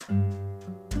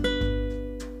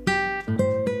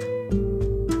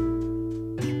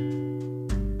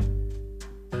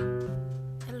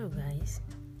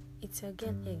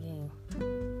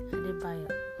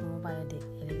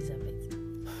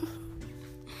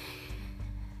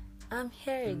I'm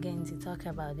here again to talk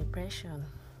about depression.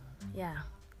 Yeah,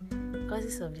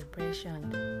 causes of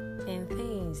depression and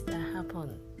things that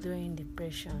happen during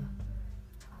depression.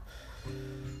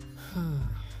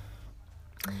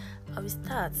 I will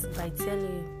start by telling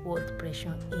you what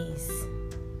depression is.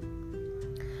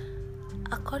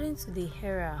 According to the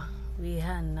era we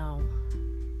are now,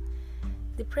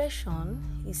 depression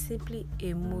is simply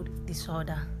a mood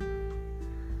disorder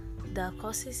that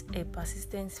causes a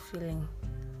persistent feeling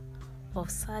of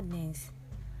sadness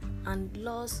and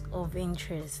loss of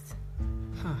interest.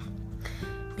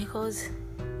 Because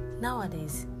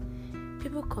nowadays,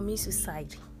 people commit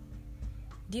suicide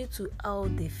due to how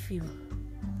they feel,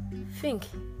 think,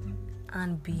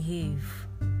 and behave.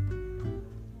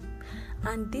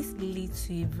 And this leads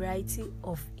to a variety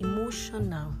of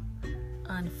emotional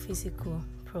and physical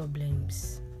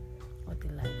problems of the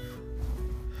life.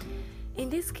 In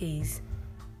this case,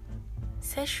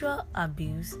 sexual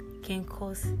abuse can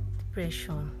cause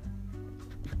depression.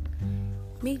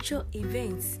 Major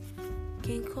events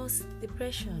can cause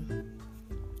depression.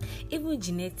 Even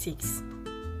genetics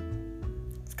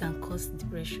can cause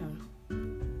depression.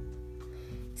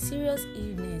 Serious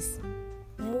illness,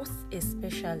 most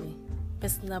especially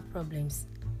personal problems,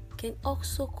 can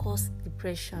also cause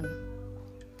depression.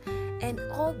 And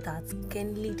all that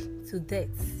can lead to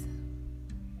death.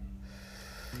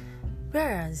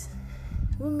 Whereas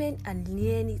women are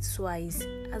nearly twice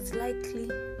as likely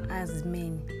as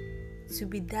men to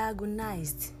be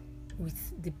diagnosed with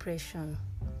depression.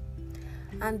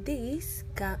 And this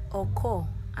can occur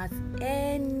at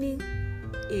any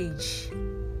age.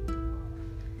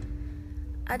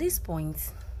 At this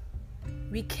point,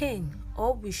 we can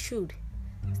or we should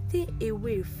stay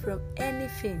away from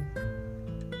anything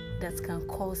that can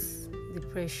cause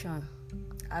depression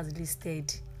as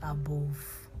listed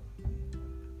above.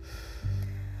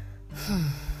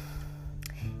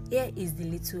 Here is the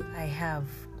little I have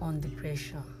on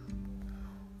depression.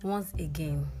 Once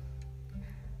again,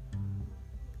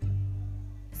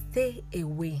 stay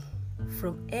away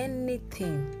from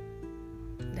anything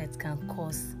that can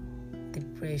cause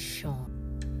depression.